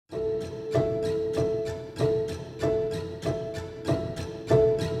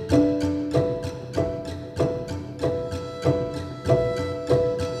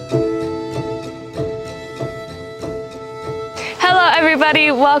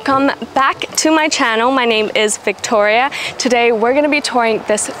everybody, welcome back to my channel. My name is Victoria. Today we're going to be touring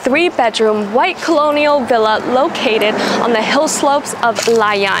this 3-bedroom white colonial villa located on the hill slopes of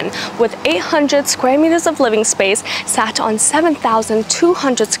Layan with 800 square meters of living space sat on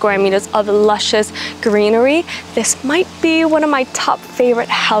 7,200 square meters of luscious greenery. This might be one of my top favorite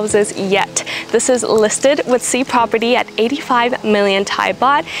houses yet. This is listed with C property at 85 million Thai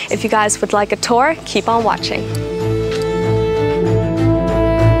baht. If you guys would like a tour, keep on watching.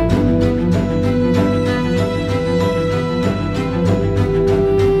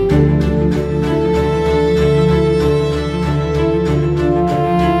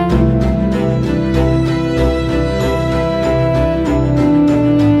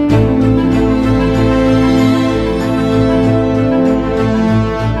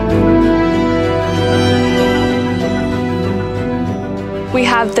 We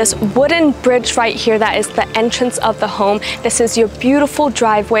have this wooden bridge right here that is the entrance of the home. This is your beautiful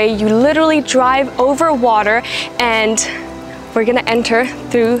driveway. You literally drive over water and we're gonna enter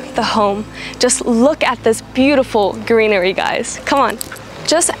through the home. Just look at this beautiful greenery, guys. Come on.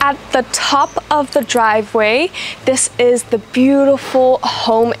 Just at the top of the driveway, this is the beautiful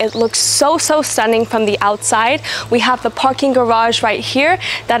home. It looks so stunning from the outside. We have the parking garage right here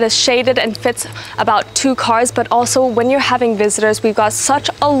that is shaded and fits about 2 cars, but also when you're having visitors, we've got such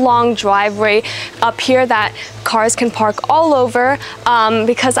a long driveway up here that cars can park all over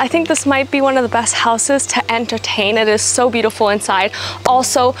because I think this might be one of the best houses to entertain. It is so beautiful inside.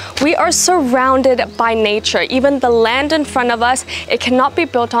 Also, we are surrounded by nature. Even the land in front of us, it cannot be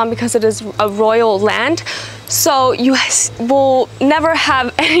built on because it is a royal land. So you will never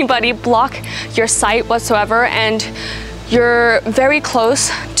have anybody block your sight whatsoever, and you're very close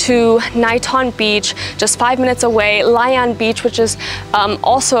to Layan Beach, just 5 minutes away, Layan Beach, which is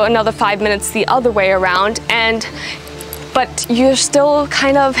also another 5 minutes the other way around. But you're still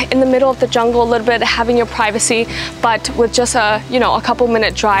kind of in the middle of the jungle a little bit, having your privacy, but with just a couple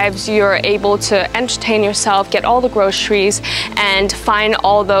minute drives, you're able to entertain yourself, get all the groceries, and find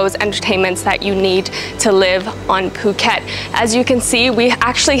all those entertainments that you need to live on Phuket. As you can see, we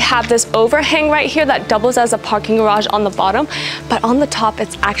actually have this overhang right here that doubles as a parking garage on the bottom, but on the top,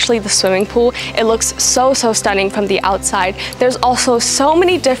 it's actually the swimming pool. It looks so stunning from the outside. There's also so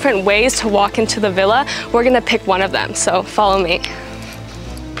many different ways to walk into the villa. We're gonna pick one of them, so follow me.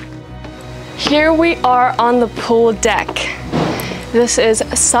 Here we are on the pool deck. This is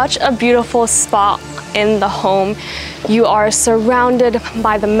such a beautiful spot in the home. You are surrounded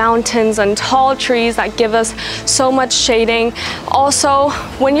by the mountains and tall trees that give us so much shading. Also,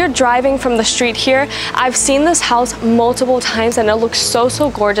 when you're driving from the street here, I've seen this house multiple times and it looks so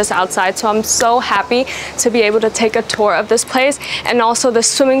gorgeous outside. So I'm so happy to be able to take a tour of this place. And also the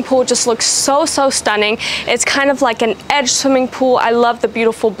swimming pool just looks so stunning. It's kind of like an edge swimming pool. I love the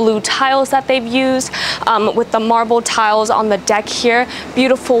beautiful blue tiles that they've used with the marble tiles on the deck here.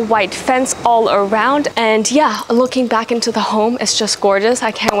 Beautiful white fence all around. And yeah, looking back into the home, it's just gorgeous.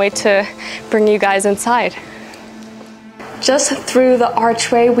 I can't wait to bring you guys inside. Just through the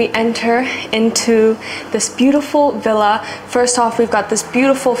archway, we enter into this beautiful villa. First off, we've got this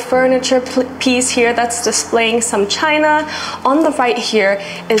beautiful furniture piece here that's displaying some china. On the right here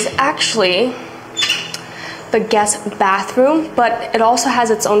is actually the guest bathroom, but it also has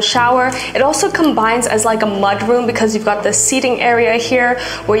its own shower. It also combines as like a mud room because you've got this seating area here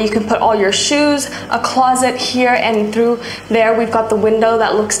where you can put all your shoes, a closet here, and through there we've got the window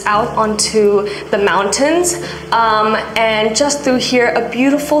that looks out onto the mountains. And just through here, a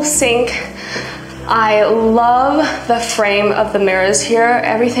beautiful sink. I love the frame of the mirrors here.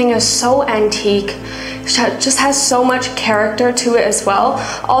 Everything is so antique. Just has so much character to it as well.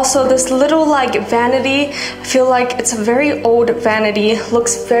 Also, this little like vanity, I feel like it's a very old vanity.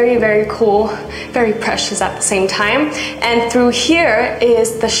 Looks very cool, very precious at the same time. And through here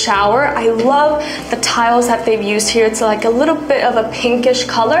is the shower. I love the tiles that they've used here. It's like a little bit of a pinkish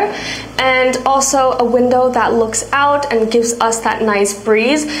color. And also a window that looks out and gives us that nice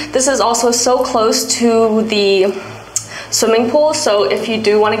breeze. This is also so close to the swimming pool, so if you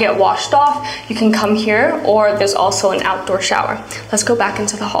do want to get washed off, you can come here, or there's also an outdoor shower. Let's go back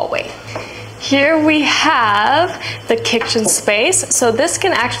into the hallway. Here we have the kitchen space. So this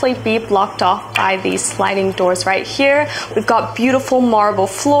can actually be blocked off by these sliding doors right here. We've got beautiful marble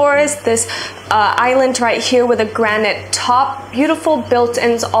floors, this island right here with a granite top, beautiful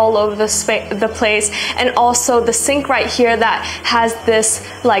built-ins all over the place, and also the sink right here that has this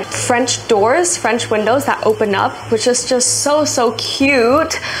like French doors, French windows that open up, which is just so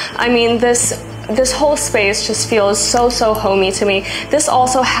cute. I mean, this this whole space just feels so homey to me. This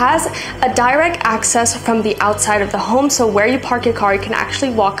also has a direct access from the outside of the home, so where you park your car, you can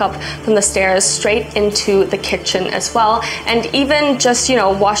actually walk up from the stairs straight into the kitchen as well. And even just, you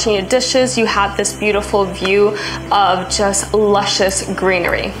know, washing your dishes, you have this beautiful view of just luscious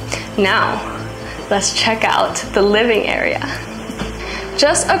greenery. Now, let's check out the living area.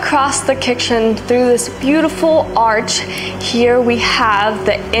 Just across the kitchen through this beautiful arch, here we have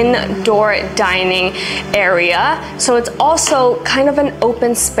the indoor dining area. So it's also kind of an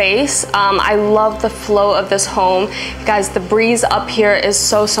open space. I love the flow of this home. Guys, the breeze up here is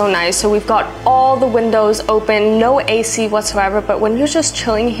so nice. So we've got all the windows open, no AC whatsoever, but when you're just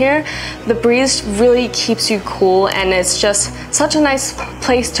chilling here, the breeze really keeps you cool and it's just such a nice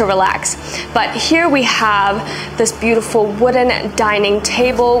place to relax. But here we have this beautiful wooden dining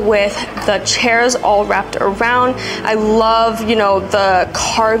table with the chairs all wrapped around. I love, you know, the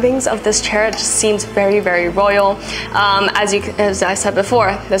carvings of this chair. It just seems very royal. As I said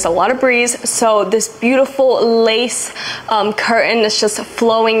before, there's a lot of breeze, so this beautiful lace curtain is just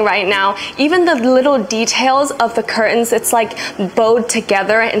flowing right now. Even the little details of the curtains, it's like bowed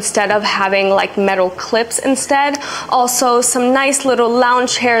together instead of having like metal clips instead. Also some nice little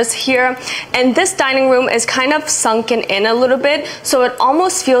lounge chairs here, and this dining room is kind of sunken in a little bit, so it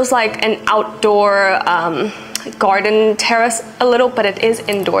almost feels like an outdoor garden terrace a little, but it is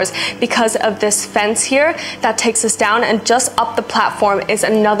indoors because of this fence here that takes us down, and just up the platform is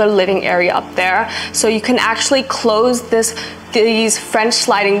another living area up there. So you can actually close these French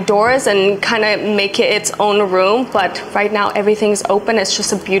sliding doors and kind of make it its own room, but right now everything's open. It's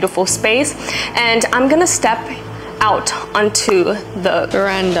just a beautiful space, and I'm gonna step out onto the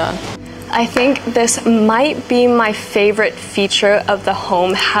veranda. I think this might be my favorite feature of the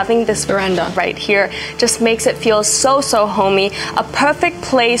home. Having this veranda right here just makes it feel so homey. A perfect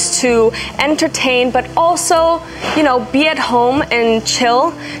place to entertain, but also, you know, be at home and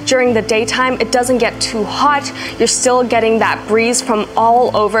chill during the daytime. It doesn't get too hot. You're still getting that breeze from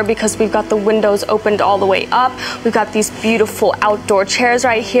all over because we've got the windows opened all the way up. We've got these beautiful outdoor chairs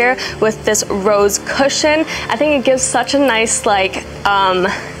right here with this rose cushion. I think it gives such a nice like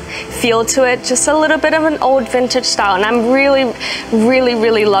feel to it, just a little bit of an old vintage style, and I'm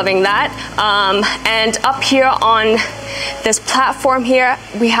really loving that. And up here on this platform here,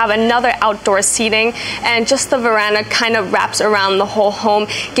 we have another outdoor seating, and just the veranda kind of wraps around the whole home,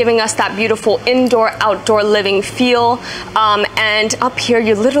 giving us that beautiful indoor-outdoor living feel. And up here,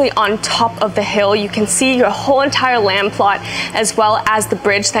 you're literally on top of the hill. You can see your whole entire land plot, as well as the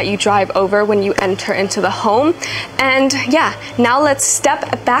bridge that you drive over when you enter into the home. And yeah, now let's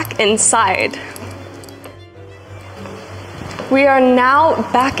step back inside. We are now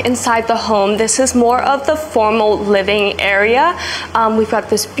back inside the home. This is more of the formal living area. We've got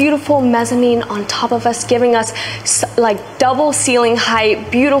this beautiful mezzanine on top of us, giving us like double ceiling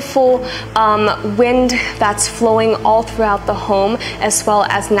height, beautiful wind that's flowing all throughout the home, as well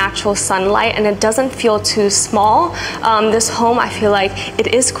as natural sunlight, and it doesn't feel too small. This home, I feel like it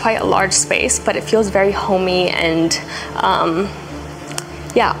is quite a large space, but it feels very homey and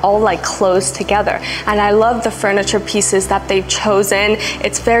yeah, all like close together. And I love the furniture pieces that they've chosen.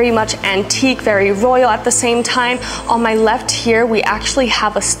 It's very much antique, very royal at the same time. On my left here, we actually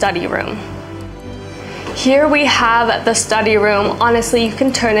have a study room. Here we have the study room. Honestly, you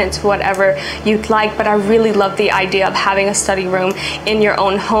can turn it into whatever you'd like, but I really love the idea of having a study room in your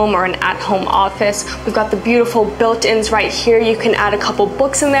own home or an at-home office. We've got the beautiful built-ins right here. You can add a couple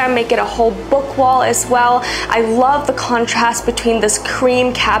books in there and make it a whole book wall as well. I love the contrast between this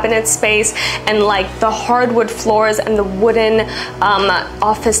cream cabinet space and like the hardwood floors and the wooden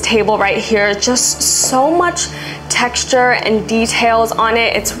office table right here. Just so much texture and details on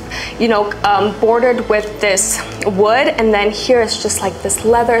it. It's, you know, bordered with this wood, and then here it's just like this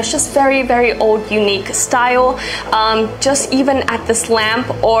leather. It's just very old, unique style. Just even at this lamp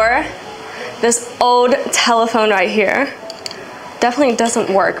or this old telephone right here. Definitely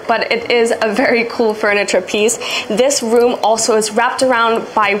doesn't work, but it is a very cool furniture piece. This room also is wrapped around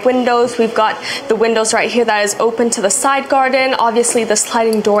by windows. We've got the windows right here that is open to the side garden. Obviously the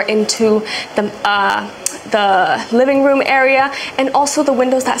sliding door into the living room area, and also the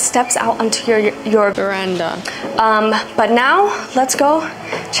windows that steps out onto your veranda. But now let's go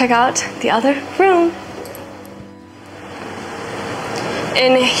check out the other room.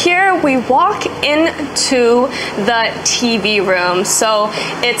 In here, we walk into the TV room. So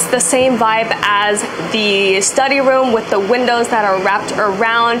it's the same vibe as the study room with the windows that are wrapped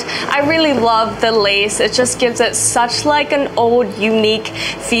around. I really love the lace. It just gives it such like an old, unique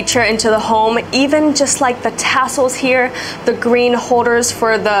feature into the home. Even just like the tassels here, the green holders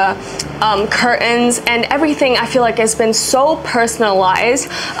for the curtains, and everything I feel like has been so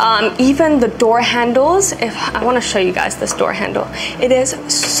personalized. Even the door handles, if I want to show you guys this door handle, it is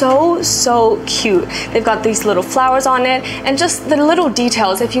so cute. They've got these little flowers on it, and just the little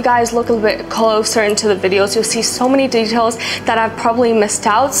details. If you guys look a little bit closer into the videos, you'll see so many details that I've probably missed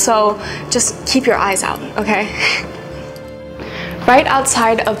out, so just keep your eyes out, okay? Right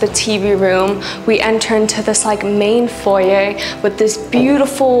outside of the TV room, we enter into this like main foyer with this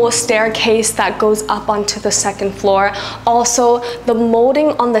beautiful staircase that goes up onto the second floor. Also, the molding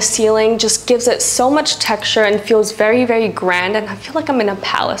on the ceiling just gives it so much texture and feels very grand, and I feel like I'm in a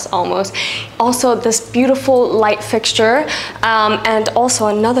palace almost. Also, this beautiful light fixture, and also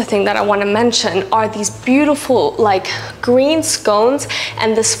another thing that I want to mention are these beautiful like green scones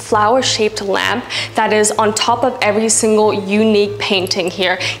and this flower-shaped lamp that is on top of every single unique painting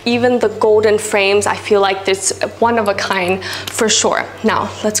here. Even the golden frames, I feel like it's one of a kind for sure. Now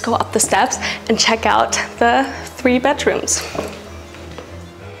let's go up the steps and check out the 3 bedrooms.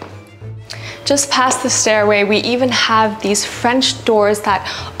 Just past the stairway, we even have these French doors that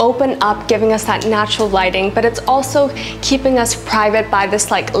open up, giving us that natural lighting, but it's also keeping us private by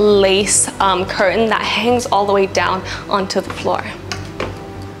this like lace curtain that hangs all the way down onto the floor.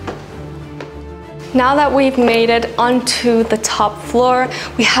 Now that we've made it onto the top floor,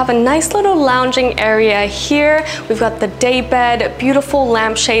 we have a nice little lounging area here. We've got the day bed, beautiful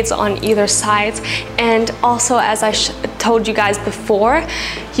lampshades on either sides, and also, as I told you guys before,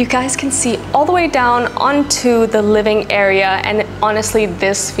 you guys can see all the way down onto the living area, and honestly,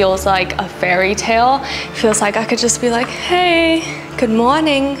 this feels like a fairy tale. It feels like I could just be like, hey, good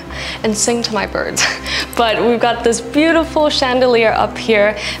morning, and sing to my birds. But we've got this beautiful chandelier up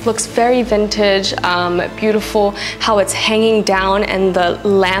here. It looks very vintage, beautiful how it's hanging down, and the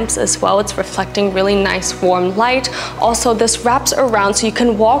lamps as well. It's reflecting really nice warm light. Also, this wraps around so you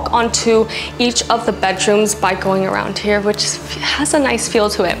can walk onto each of the bedrooms by going around here, which has a nice feel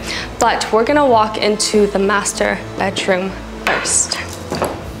to it. But we're gonna walk into the master bedroom first.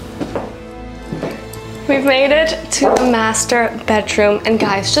 We've made it to the master bedroom, and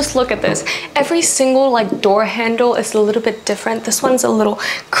guys, just look at this. Every single like door handle is a little bit different. This one's a little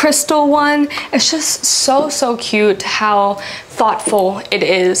crystal one. It's just so cute how thoughtful it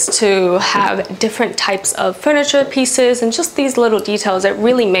is to have different types of furniture pieces and just these little details. It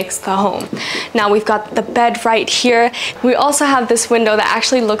really makes the home. Now we've got the bed right here. We also have this window that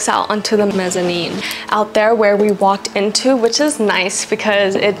actually looks out onto the mezzanine out there where we walked into, which is nice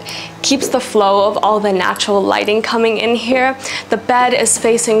because it keeps the flow of all the natural lighting coming in here. The bed is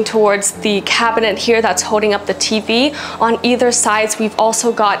facing towards the cabinet here that's holding up the TV. On either sides, we've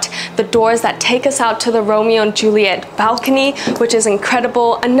also got the doors that take us out to the Romeo and Juliet balcony, which is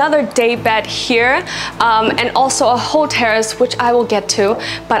incredible. Another day bed here, and also a whole terrace, which I will get to,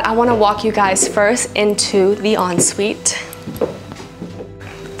 but I want to walk you guys first into the ensuite.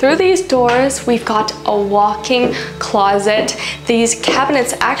 Through these doors, we've got a walk-in closet. These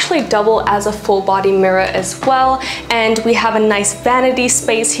cabinets actually double as a full body mirror as well. And we have a nice vanity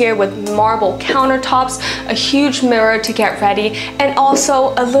space here with marble countertops, a huge mirror to get ready, and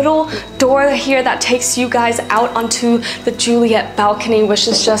also a little door here that takes you guys out onto the Juliet balcony, which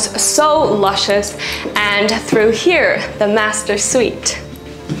is just so luscious. And through here, the master suite.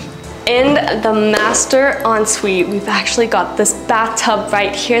 In the master ensuite, we've actually got this bathtub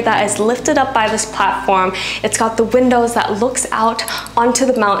right here that is lifted up by this platform. It's got the windows that looks out onto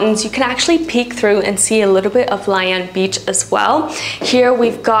the mountains. You can actually peek through and see a little bit of Layan Beach as well. Here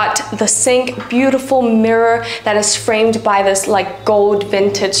we've got the sink, beautiful mirror that is framed by this like gold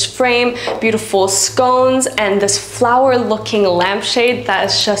vintage frame, beautiful scones, and this flower looking lampshade that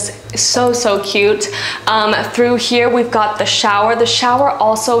is just so cute. Through here we've got the shower. The shower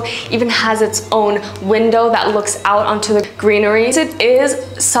also even has its own window that looks out onto the greenery. It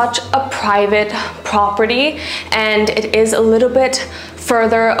is such a private property, and it is a little bit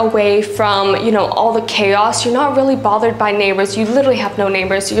further away from, you know, all the chaos. You're not really bothered by neighbors. You literally have no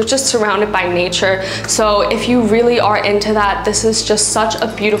neighbors. You're just surrounded by nature. So if you really are into that, this is just such a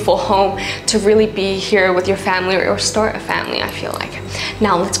beautiful home to really be here with your family or start a family, I feel like.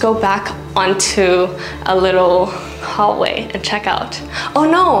 Now let's go back onto a little hallway and check out. Oh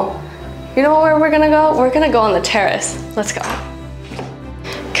no, you know where we're gonna go? We're gonna go on the terrace. Let's go.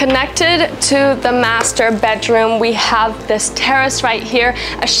 Connected to the master bedroom, we have this terrace right here,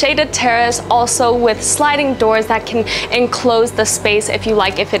 a shaded terrace also with sliding doors that can enclose the space if you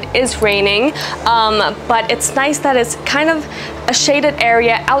like, if it is raining. But it's nice that it's kind of a shaded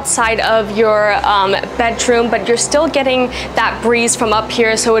area outside of your bedroom, but you're still getting that breeze from up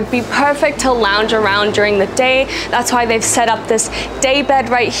here, so it'd be perfect to lounge around during the day. That's why they've set up this day bed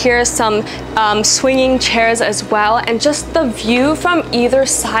right here, some swinging chairs as well, and just the view from either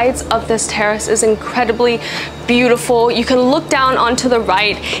sides of this terrace is incredibly beautiful. You can look down onto the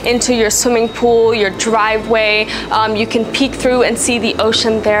right into your swimming pool, your driveway. You can peek through and see the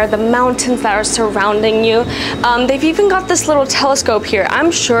ocean there, the mountains that are surrounding you. They've even got this little telescope here.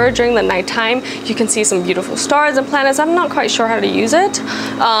 I'm sure during the nighttime you can see some beautiful stars and planets. I'm not quite sure how to use it,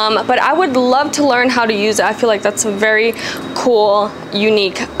 but I would love to learn how to use it. I feel like that's a very cool,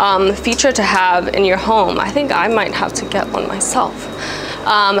 unique feature to have in your home. I think I might have to get one myself.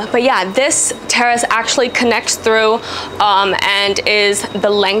 But yeah, this terrace actually connects through and is the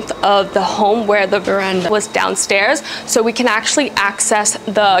length of the home where the veranda was downstairs. So we can actually access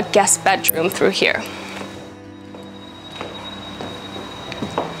the guest bedroom through here.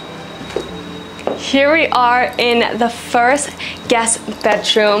 Here we are in the first guest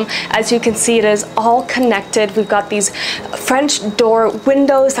bedroom. As you can see, it is all connected. We've got these French door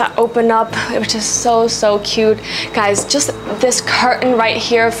windows that open up, which is so cute. Guys, just this curtain right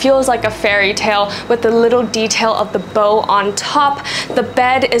here feels like a fairy tale with the little detail of the bow on top. The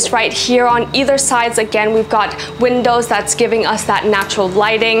bed is right here on either sides. Again, we've got windows that's giving us that natural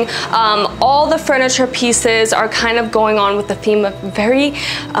lighting. All the furniture pieces are kind of going on with the theme of very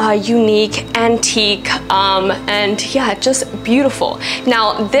unique, antique, and yeah, just beautiful.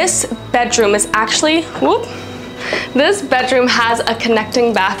 Now this bedroom is actually, this bedroom has a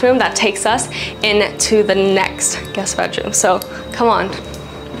connecting bathroom that takes us into the next guest bedroom. So come on.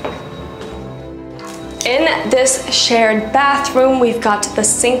 In this shared bathroom, we've got the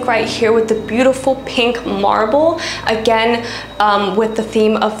sink right here with the beautiful pink marble, again with the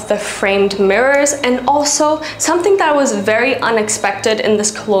theme of the framed mirrors. And also something that was very unexpected in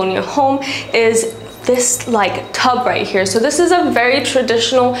this colonial home is this like tub right here. So this is a very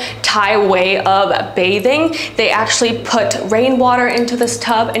traditional Thai way of bathing. They actually put rainwater into this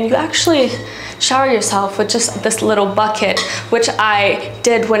tub and you actually shower yourself with just this little bucket, which I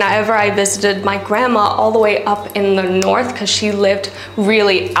did whenever I visited my grandma all the way up in the north, because she lived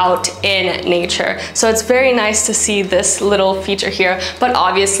really out in nature. So it's very nice to see this little feature here, but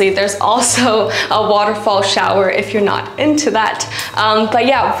obviously there's also a waterfall shower if you're not into that. But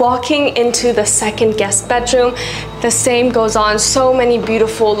yeah, walking into the second guest bedroom, the same goes on. So many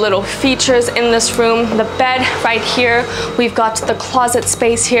beautiful little features in this room. The bed right here, we've got the closet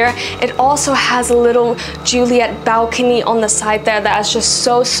space here. It also has a little Juliet balcony on the side there that is just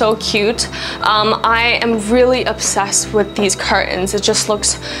so cute. I am really obsessed with these curtains. It just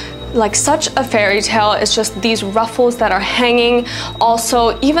looks like such a fairy tale. It's just these ruffles that are hanging.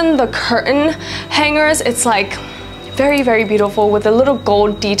 Also, even the curtain hangers, it's like very beautiful with a little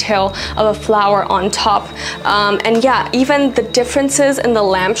gold detail of a flower on top. And yeah, even the differences in the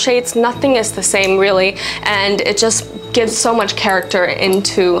lampshades, nothing is the same really, and it just gives so much character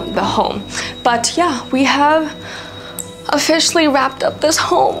into the home. But yeah, we have officially wrapped up this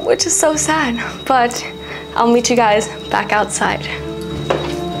home, which is so sad, but I'll meet you guys back outside.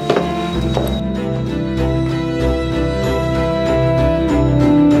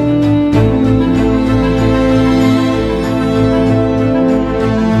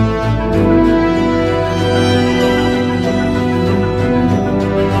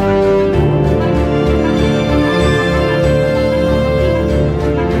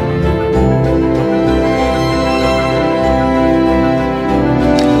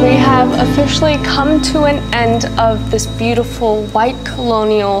 Officially come to an end of this beautiful white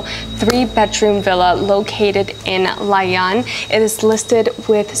colonial 3-bedroom villa located in Layan. It is listed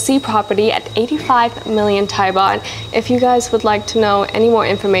with C property at 85 million Thai baht. If you guys would like to know any more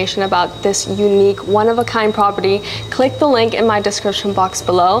information about this unique one-of-a-kind property, click the link in my description box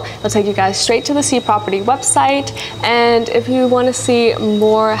below. It'll take you guys straight to the C property website. And if you want to see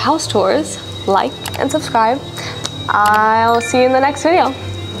more house tours, like and subscribe. I'll see you in the next video.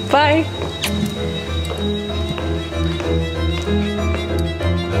 Bye.